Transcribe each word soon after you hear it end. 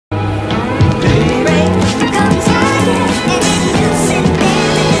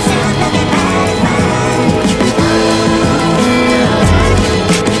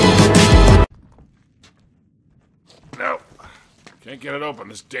get it open.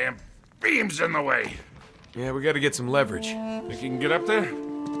 This damn beam's in the way. Yeah, we gotta get some leverage. Think you can get up there?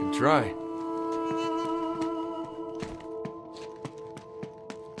 Can try.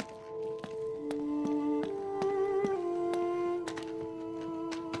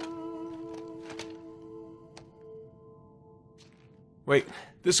 Wait,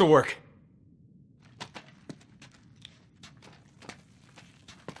 this'll work.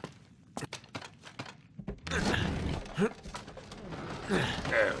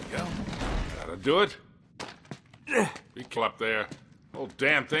 There we go. That'll do it. Be careful up there. Whole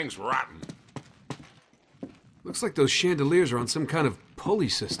damn thing's rotten. Looks like those chandeliers are on some kind of pulley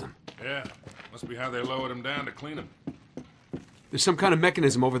system. Yeah, must be how they lowered them down to clean them. There's some kind of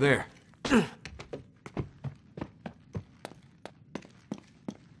mechanism over there.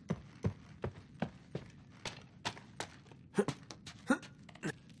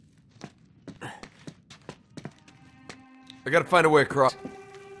 I gotta find a way across.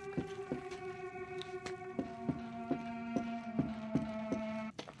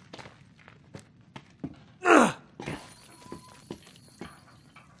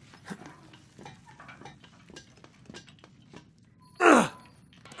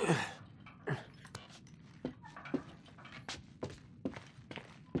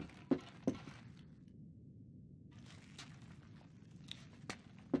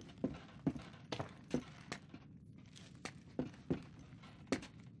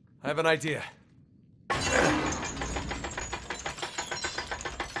 I have an idea.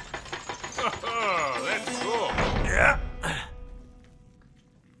 Oh, that's cool. Yeah.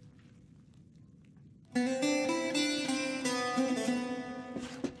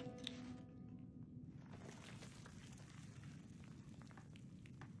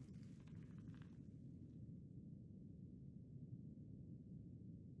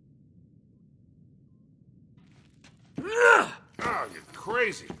 Oh, you're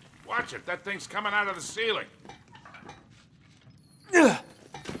crazy. Watch it. That thing's coming out of the ceiling.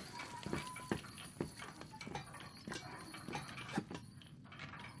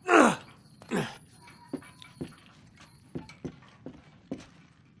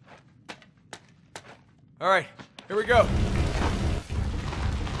 All right, here we go.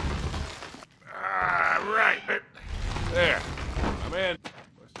 Right. There. I'm in.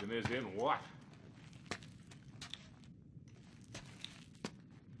 Question is, in what?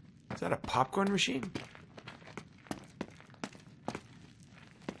 Is that a popcorn machine?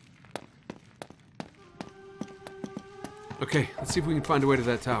 Okay, let's see if we can find a way to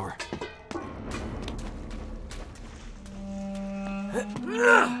that tower.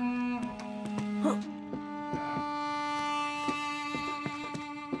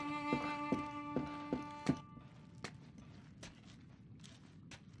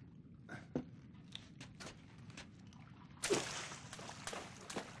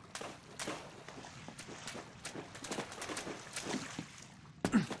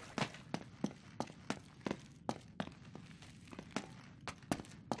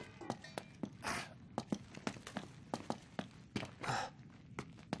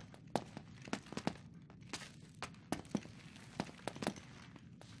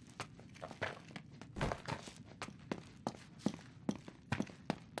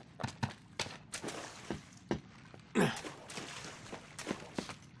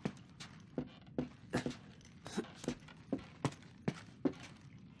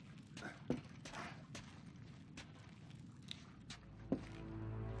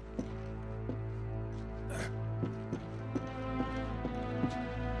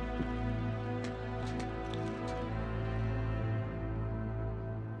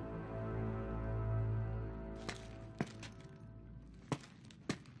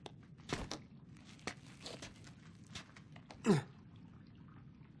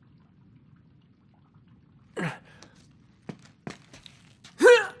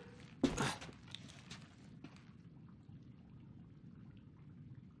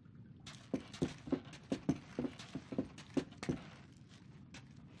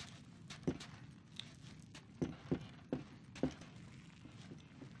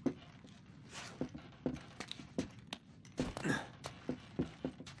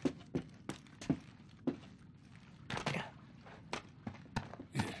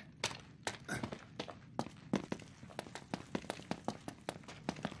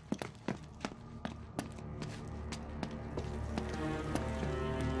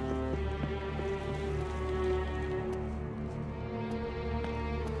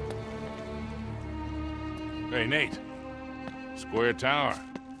 Hey, Nate. Square tower.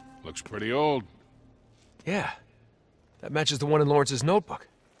 Looks pretty old. Yeah. That matches the one in Lawrence's notebook.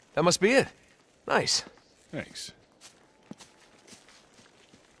 That must be it. Nice. Thanks.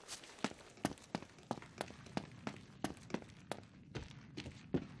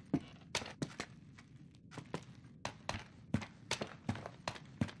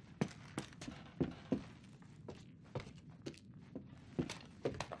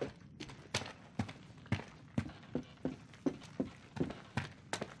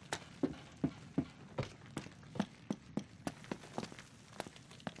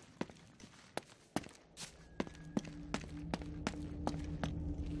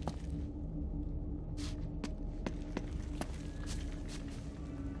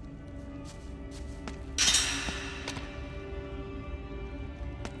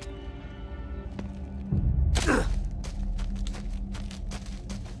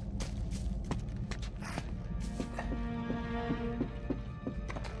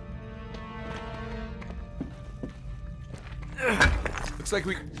 Looks like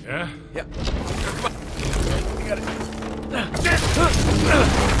we... Yeah? Yep. Come on. We got it.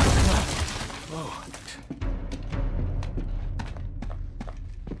 Whoa.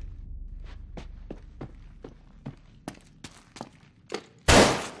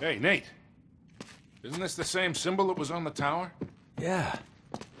 Hey, Nate. Isn't this the same symbol that was on the tower? Yeah.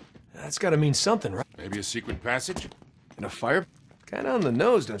 That's gotta mean something, right? Maybe a secret passage? In a fire? Kinda on the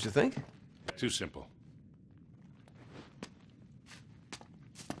nose, don't you think? Too simple.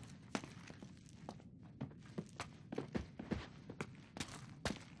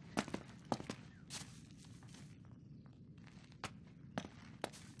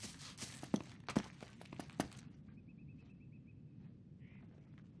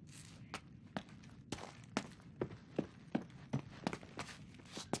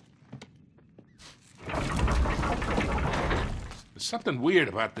 There's something weird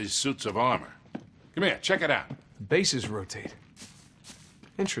about these suits of armor. Come here, check it out. The bases rotate.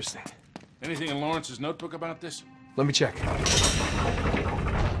 Interesting. Anything in Lawrence's notebook about this? Let me check.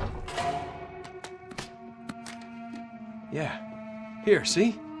 Yeah. Here,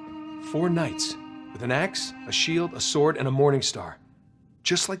 see? 4 knights. With an axe, a shield, a sword, and a morning star.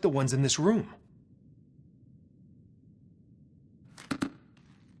 Just like the ones in this room.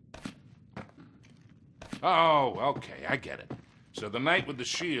 Oh, okay, I get it. So the knight with the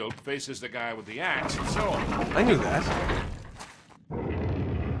shield faces the guy with the axe, and so on. I knew that.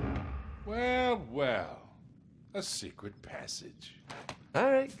 Well, well. A secret passage.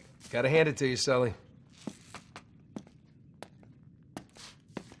 All right. Gotta hand it to you, Sully.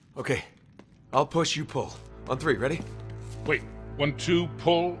 Okay. I'll push, you pull. On 3, ready? Wait, 1, 2,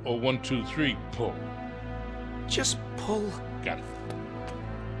 pull, or 1, 2, 3, pull? Just pull. Got it.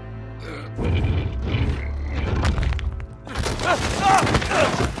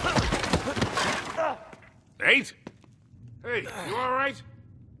 Nate? Hey, you all right?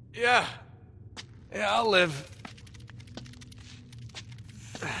 Yeah. Yeah, I'll live.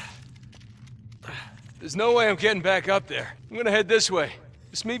 There's no way I'm getting back up there. I'm gonna head this way.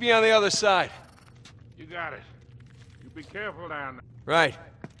 Just meet me on the other side. You got it. You be careful down there. Right.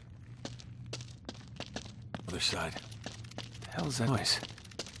 Other side. What the hell's that noise?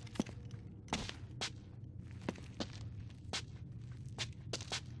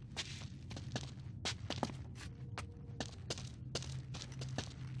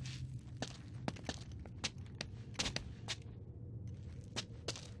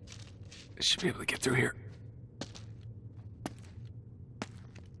 I should be able to get through here.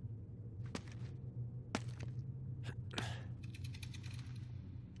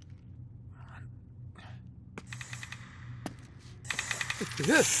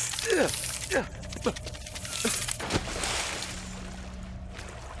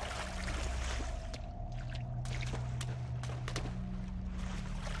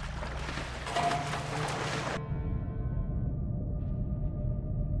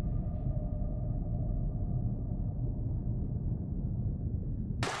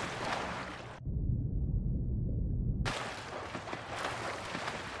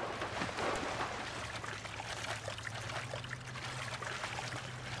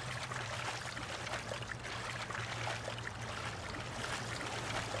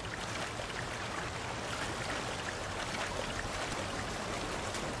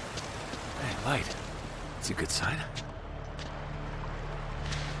 Light. It's a good sign.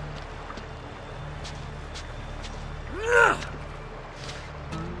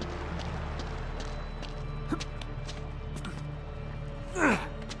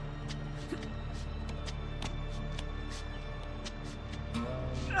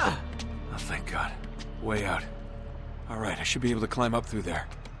 Oh, thank God. Way out. All right, I should be able to climb up through there.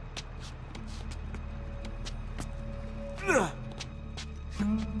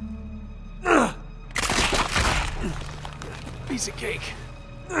 Piece of cake.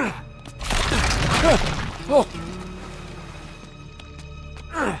 Oh.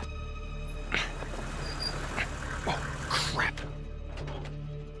 Oh, crap.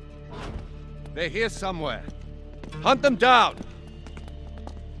 They're here somewhere. Hunt them down!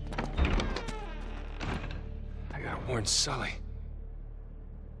 I gotta warn Sully.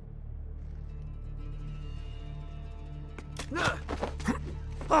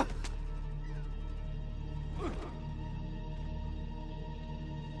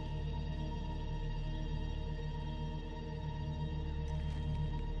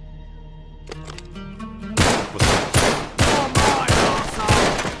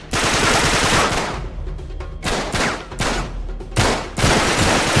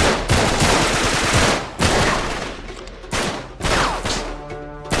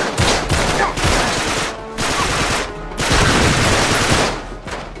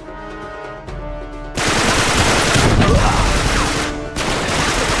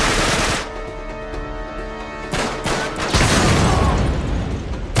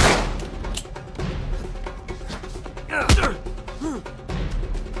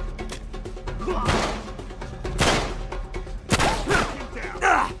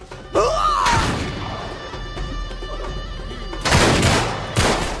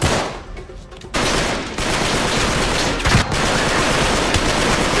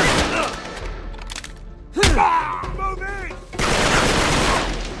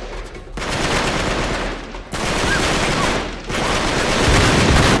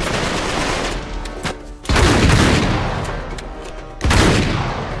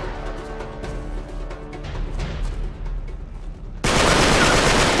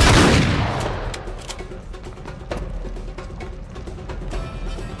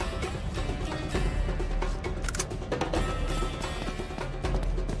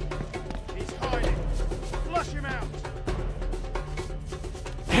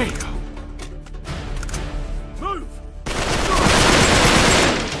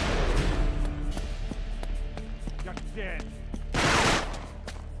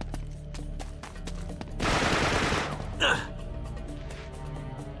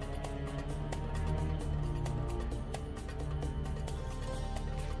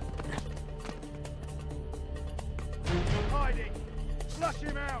 Flush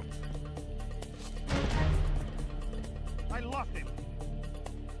him out! I lost him.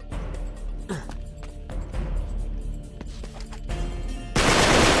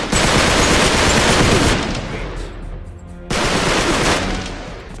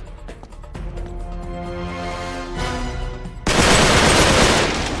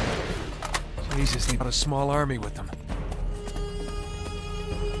 Jesus, they got a small army with them.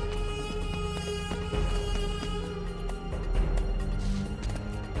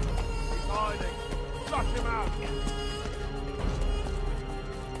 He's hiding. Flush him out!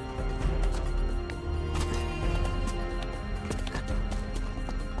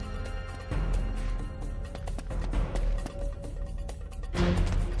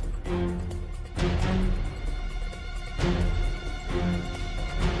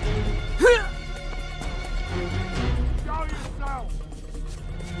 Show yourself!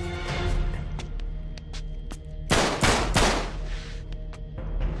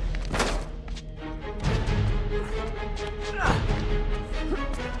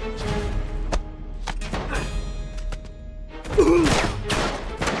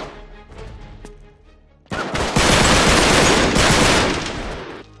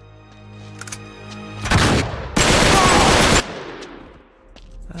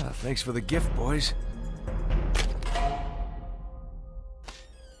 Thanks for the gift, boys.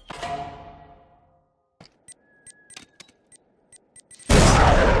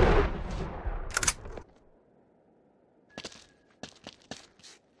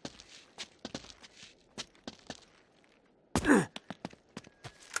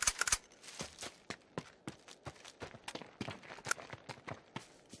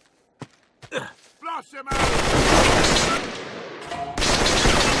 Flush him out!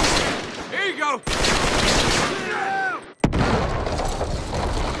 Here you go!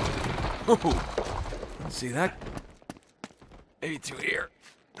 Oh, see that? 82 here.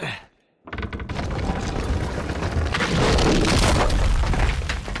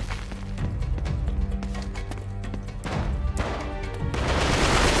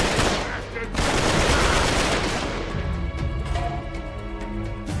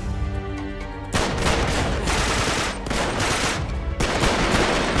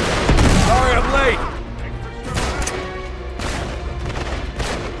 Sorry, I'm late.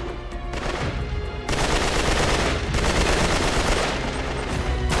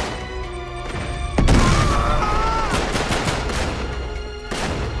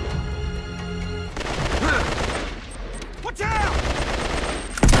 Watch out!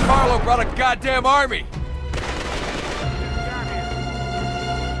 Carlo brought a goddamn army.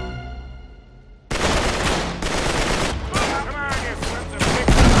 Come on, you sons of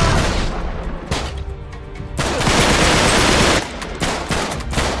bitches!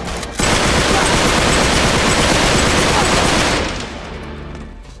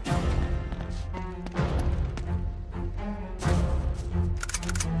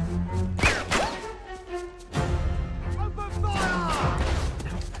 Open fire!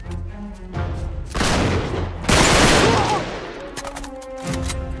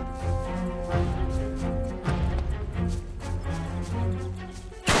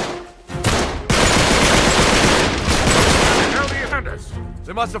 Hell do you hunt us?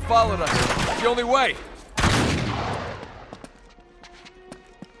 They must have followed us. It's the only way.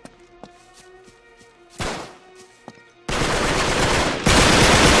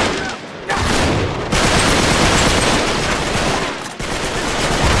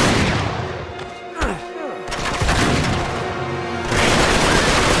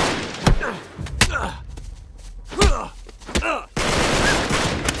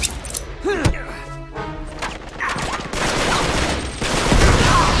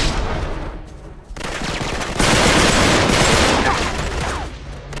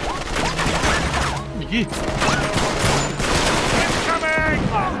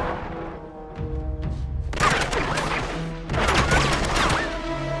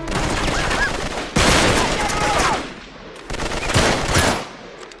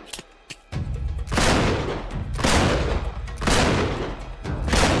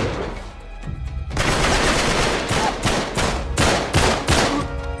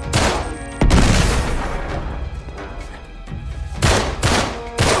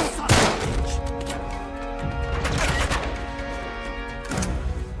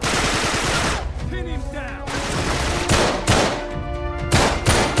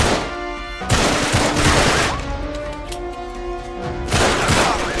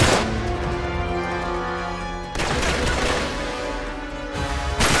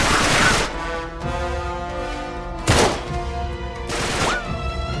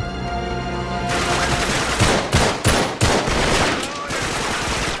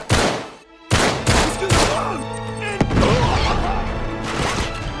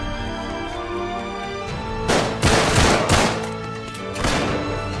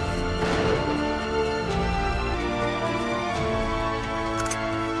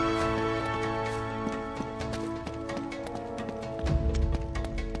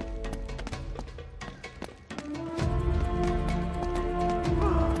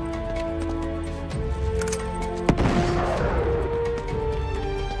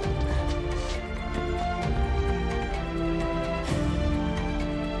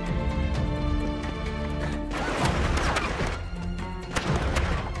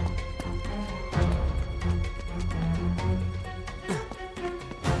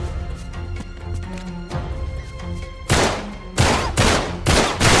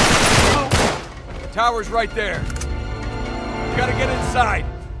 tower's right there. You gotta get inside.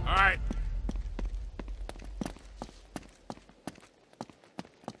 All right.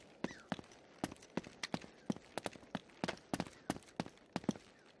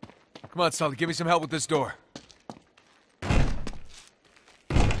 Come on, Sully, give me some help with this door.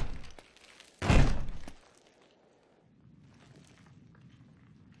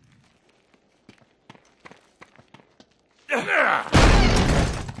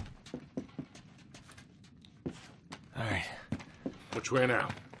 All right. Which way now?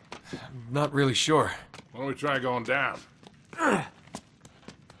 Not really sure. Why don't we try going down?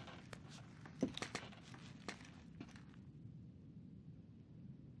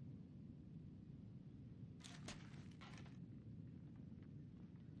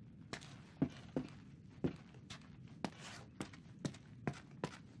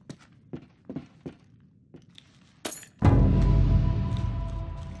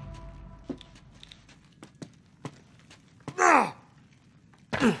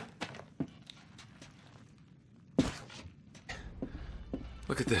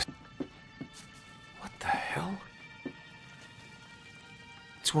 Look at this. What the hell?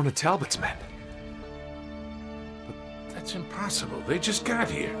 It's one of Talbot's men. That's impossible. They just got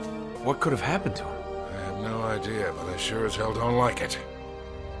here. What could have happened to him? I have no idea, but I sure as hell don't like it.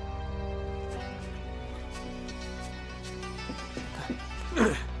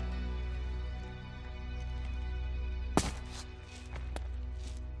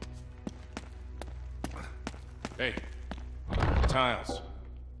 Hey, tiles.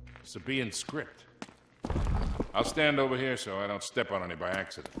 Sabaean script. I'll stand over here so I don't step on any by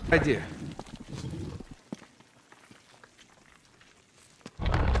accident. Idea.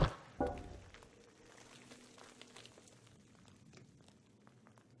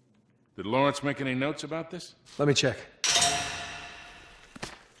 Did Lawrence make any notes about this? Let me check.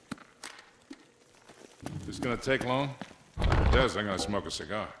 This gonna take long? If it does, I'm gonna smoke a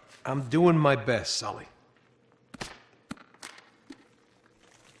cigar. I'm doing my best, Sully.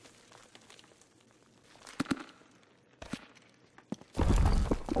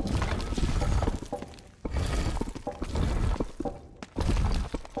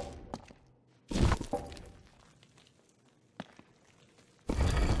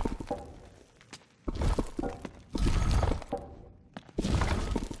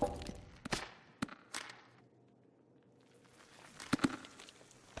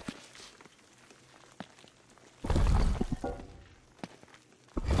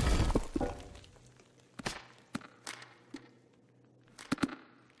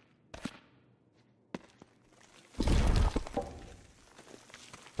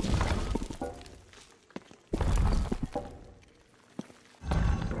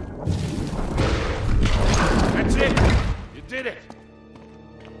 That's it! You did it!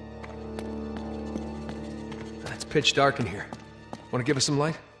 It's pitch dark in here. Want to give us some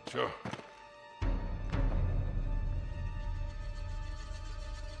light? Sure.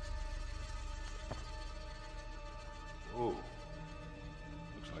 Whoa. Looks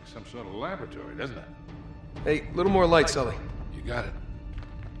like some sort of laboratory, doesn't it? Hey, a little more light, Sully. You got it.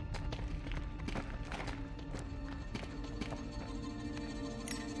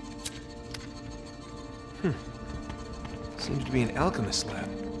 Seems to be an alchemist lab.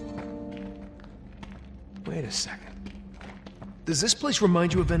 Wait a second. Does this place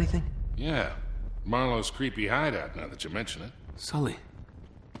remind you of anything? Yeah. Marlowe's creepy hideout, now that you mention it. Sully.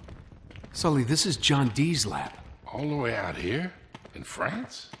 Sully, this is John Dee's lab. All the way out here? In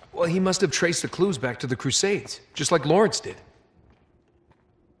France? Well, he must have traced the clues back to the Crusades, just like Lawrence did.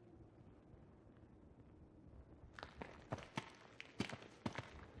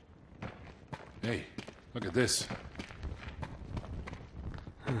 Hey, look at this.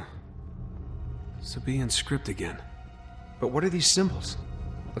 Sabaean script again. But what are these symbols?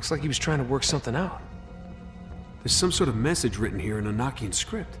 Looks like he was trying to work something out. There's some sort of message written here in a Enochian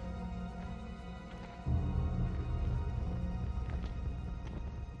script.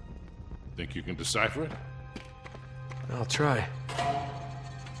 Think you can decipher it? I'll try.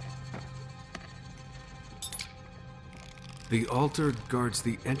 The altar guards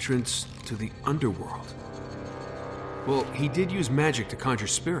the entrance to the underworld. Well, he did use magic to conjure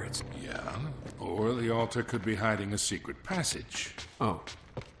spirits. Yeah. Or the altar could be hiding a secret passage. Oh.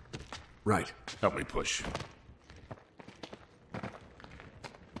 Right. Help me push. Would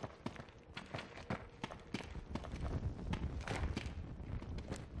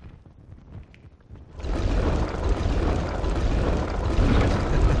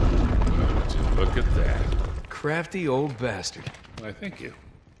you look at that? Crafty old bastard. Why, thank you.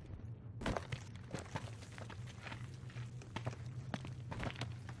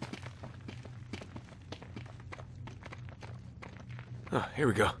 Oh, here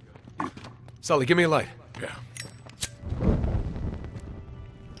we go. Sully, give me a light. Yeah.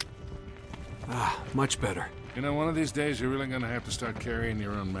 Ah, much better. You know, one of these days you're really gonna have to start carrying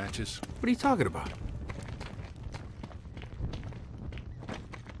your own matches. What are you talking about?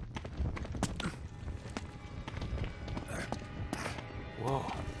 Whoa.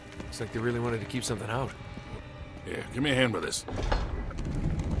 Looks like they really wanted to keep something out. Yeah, give me a hand with this.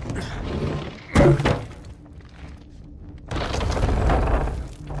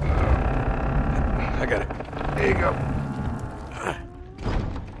 I got it. There you go.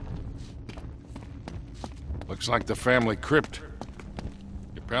 Looks like the family crypt.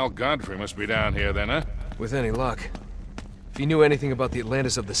 Your pal Godfrey must be down here then, huh? With any luck. If he knew anything about the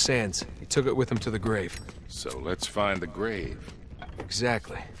Atlantis of the Sands, he took it with him to the grave. So let's find the grave.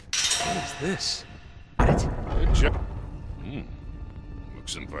 Exactly. What is this? What? Good job.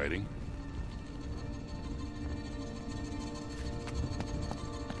 Looks inviting.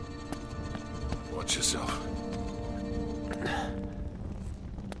 Watch yourself.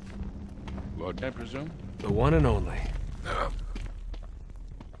 Lord, I presume? The one and only.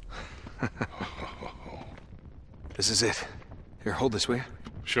 This is it. Here, hold this, will you?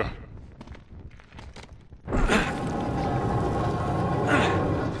 Sure.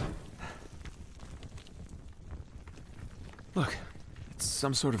 Look, it's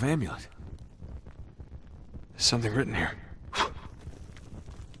some sort of amulet. There's something written here.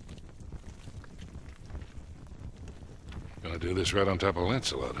 Gonna do this right on top of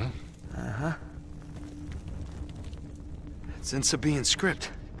Lancelot, huh? Uh-huh. It's in Sabaean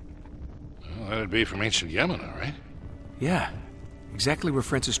script. Well, that'd be from ancient Yemen, all right? Yeah, exactly where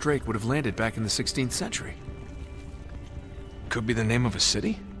Francis Drake would have landed back in the 16th century. Could be the name of a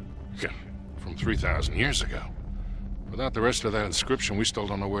city? Yeah, from 3,000 years ago. Without the rest of that inscription, we still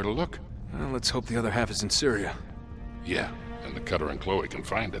don't know where to look. Well, let's hope the other half is in Syria. Yeah, and the Cutter and Chloe can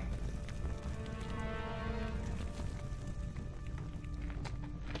find it.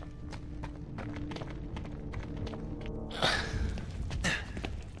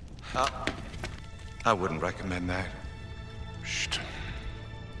 I wouldn't recommend that. Shh.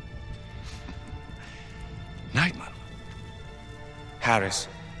 Nightman. Harris,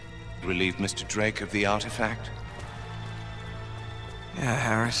 relieve Mr. Drake of the artifact. Yeah,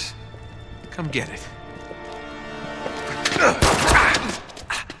 Harris. Come get it.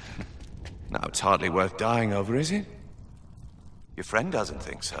 Now, it's hardly worth dying over, is it? Your friend doesn't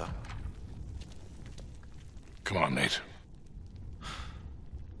think so. Come on, Nate.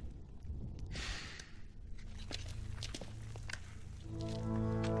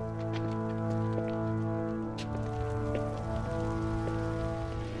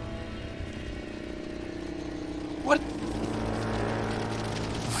 What? Oh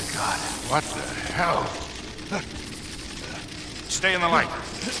my God. What the hell? Stay in the light.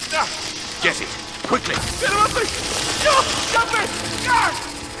 Jesse, quickly! Get him up there! Jump! Jump it!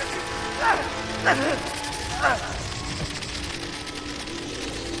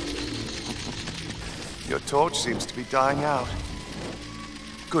 Your torch seems to be dying out.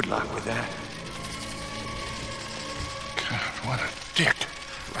 Good luck with that. God, what a dick.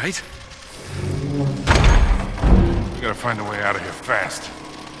 Right? We gotta find a way out of here fast.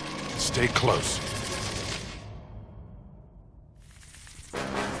 Stay close.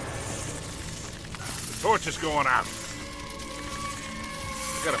 The torch is going out.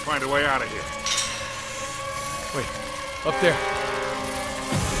 We gotta find a way out of here. Wait, up there.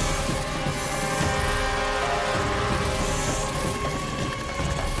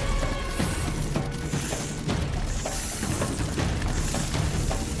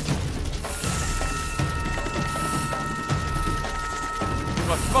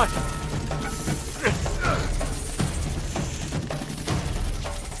 Come on.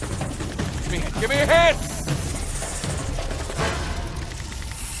 Give me a hand!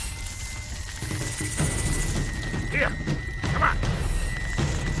 Here, come on.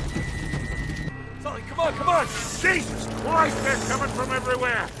 Sully, come on! Jesus Christ, they're coming from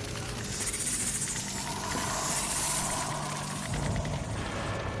everywhere.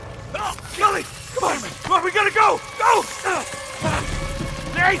 Oh, Sully! Come on, we gotta go! Go!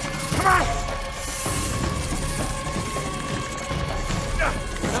 Nate, come on.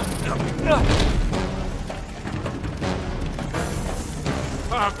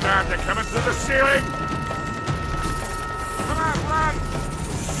 Oh, God, they're coming through the ceiling! Come on, run!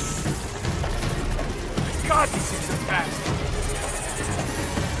 God, these things are fast!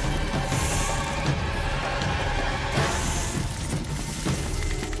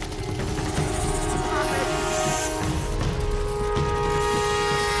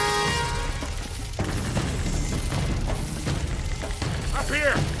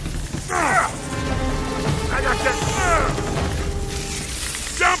 here! I got you!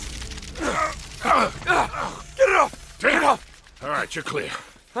 Jump! Get it off! Take it off! All right, you're clear.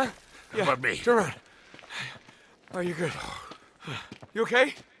 Huh? Yeah. How about me? Turn around. Are you good? You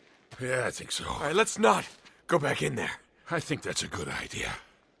okay? Yeah, I think so. All right, let's not go back in there. I think that's a good idea.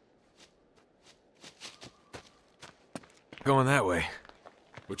 Going that way.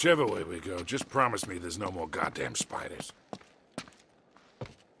 Whichever way we go, just promise me there's no more goddamn spiders.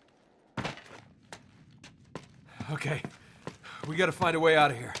 Okay. We gotta find a way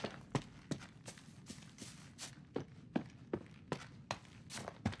out of here.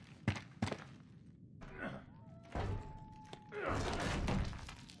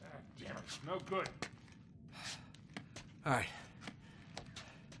 Damn it, it's no good. All right.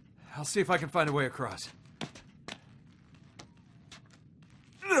 I'll see if I can find a way across.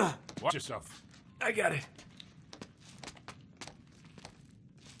 Watch yourself. I got it.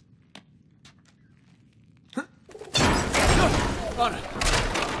 On it.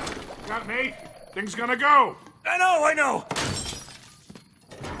 Got me? Things gonna go. I know!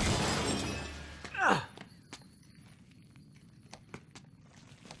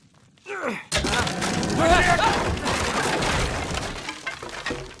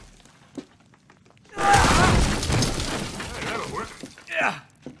 Hey, that'll work. Yeah.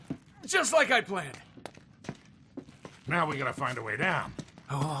 Just like I planned. Now we gotta find a way down.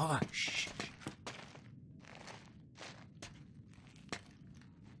 Oh, hold on. Shh.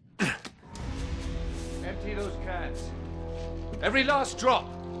 Empty those cans. Every last drop.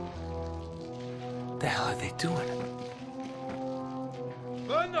 The hell are they doing?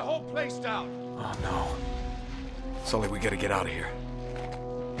 Burn the whole place down. Oh, no. Sully, we gotta get out of here.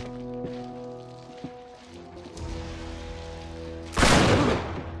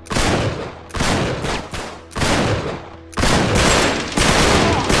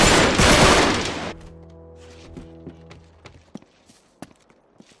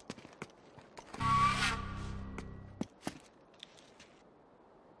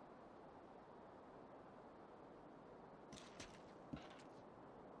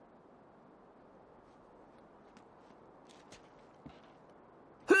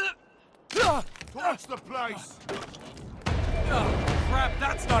 Watch the place. Oh, crap,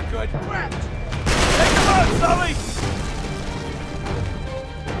 that's not good. Crap! Take him out, Sully!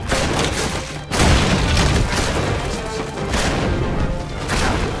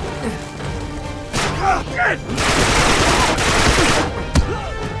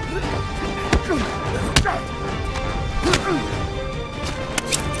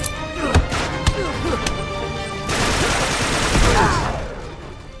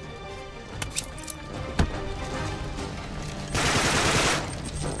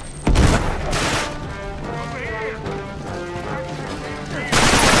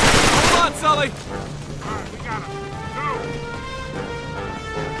 Sully! All right, we got him. Go.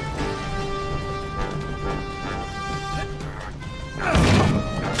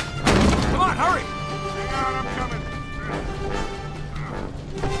 Come on, hurry! Hang on, I'm coming.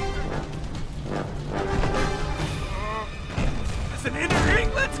 It's an inner ring,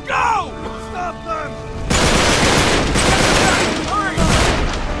 let's go! Stop them! Hurry!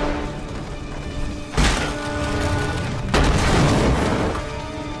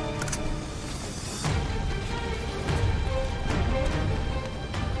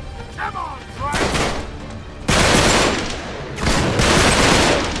 Come on, Christ!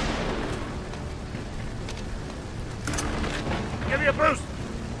 Give me a boost!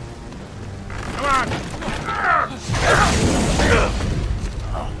 Come on!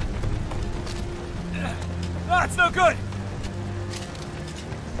 That's no good!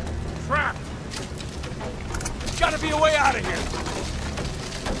 Trapped! There's gotta be a way out of here!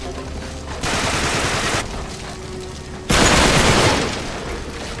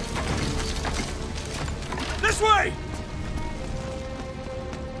 This way!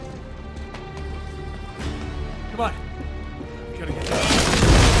 Come on. We gotta get down.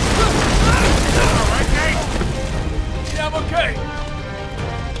 All right, Nate? Yeah, I'm okay.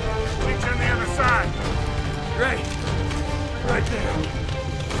 Meet you on the other side. Great. Right there.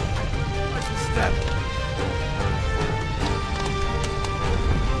 Watch the step.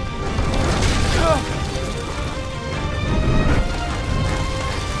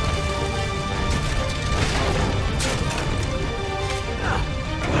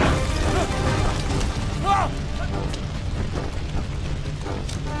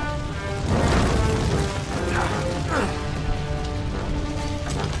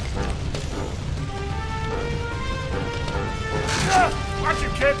 Watch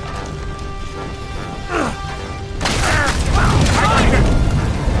it, kid! I got you!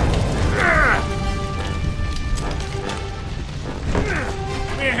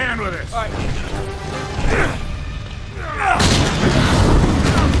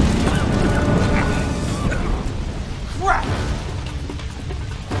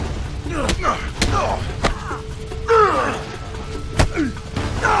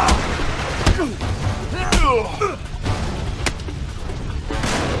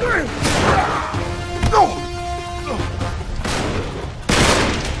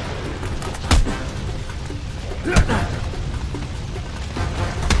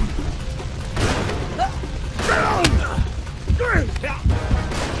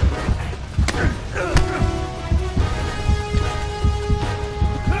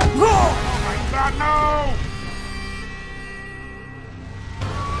 God, no!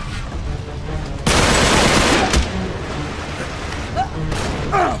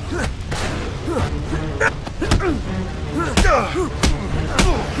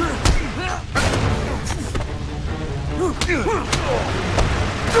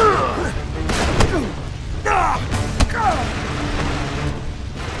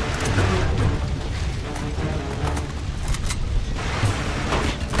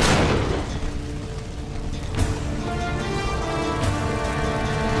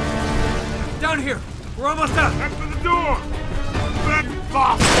 Down here! We're almost out! Head for the door! Big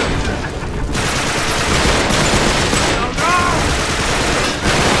bastard! No, no!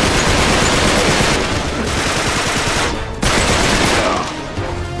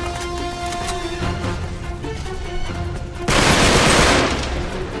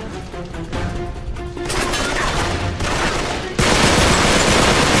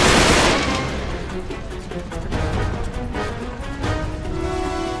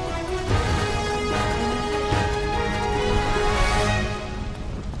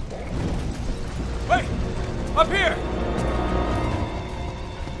 Wait! Up here!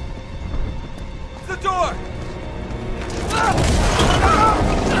 The door!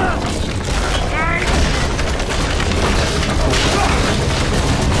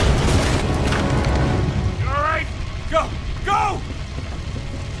 You all right? Go! Go!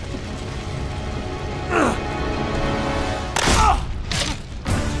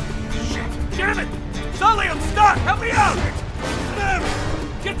 Shit! Damn it! Sully, I'm stuck! Help me out!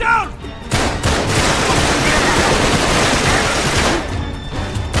 Get down!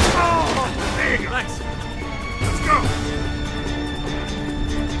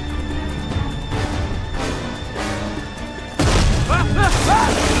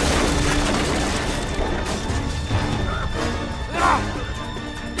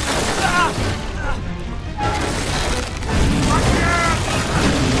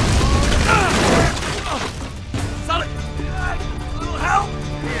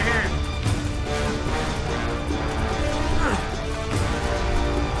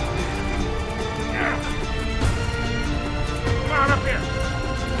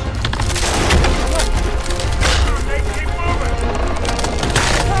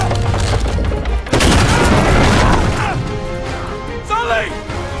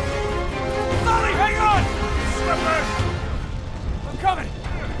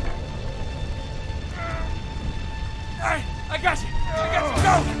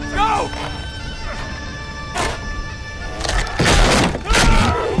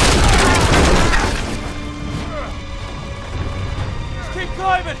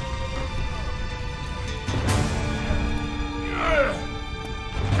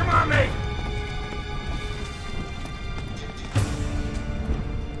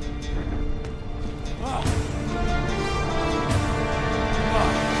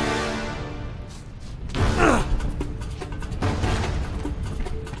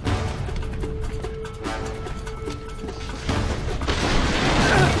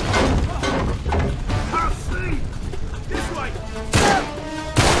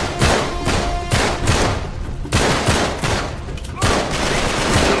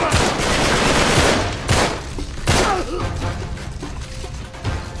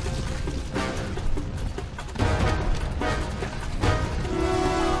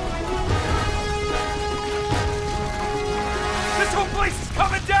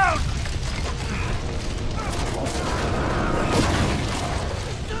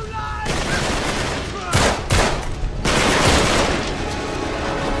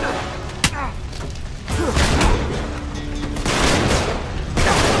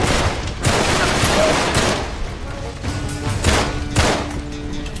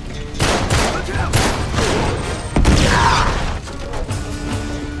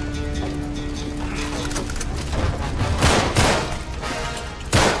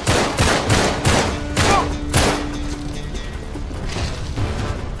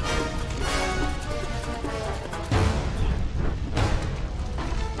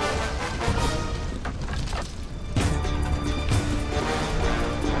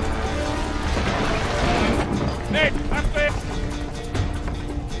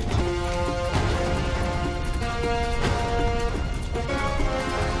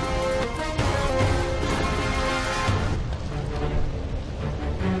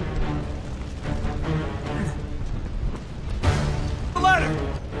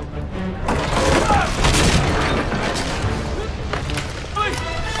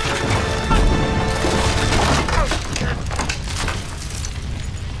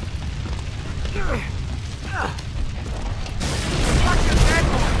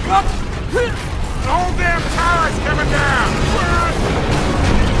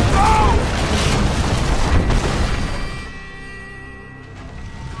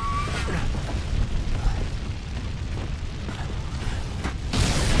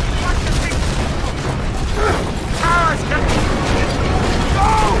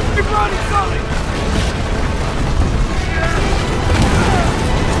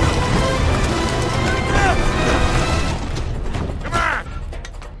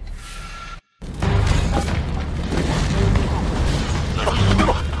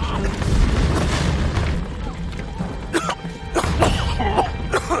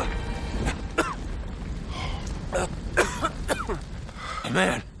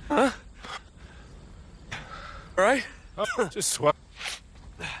 man. Huh? All right? Oh, just swap.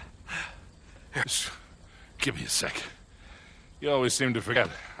 Just give me a sec. You always seem to forget.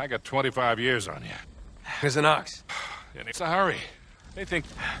 I got 25 years on you. There's an ox. And it's a hurry. They think...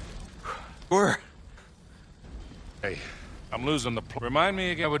 Where? Hey, I'm losing the... Remind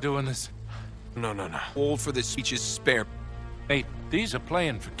me again we're doing this? No. Old for the speech is spare. Hey, these are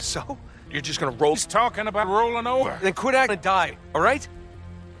playing for... So? You're just gonna roll? He's talking about rolling over. Then quit acting and die, all right?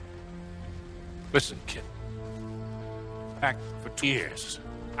 Listen, kid. Back for 2 years.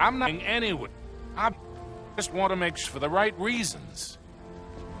 I'm not going anywhere. I just want to make sure for the right reasons.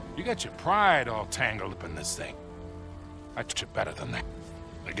 You got your pride all tangled up in this thing. I treat you better than that.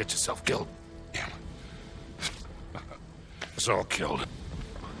 You get yourself killed. Damn. It's all killed.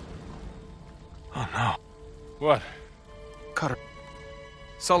 Oh, no. What? Cutter.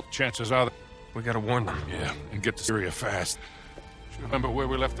 So, Chances are that... we gotta warn them. Yeah, and get to Syria fast. Remember where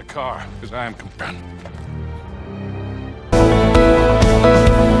we left the car, because I am concerned.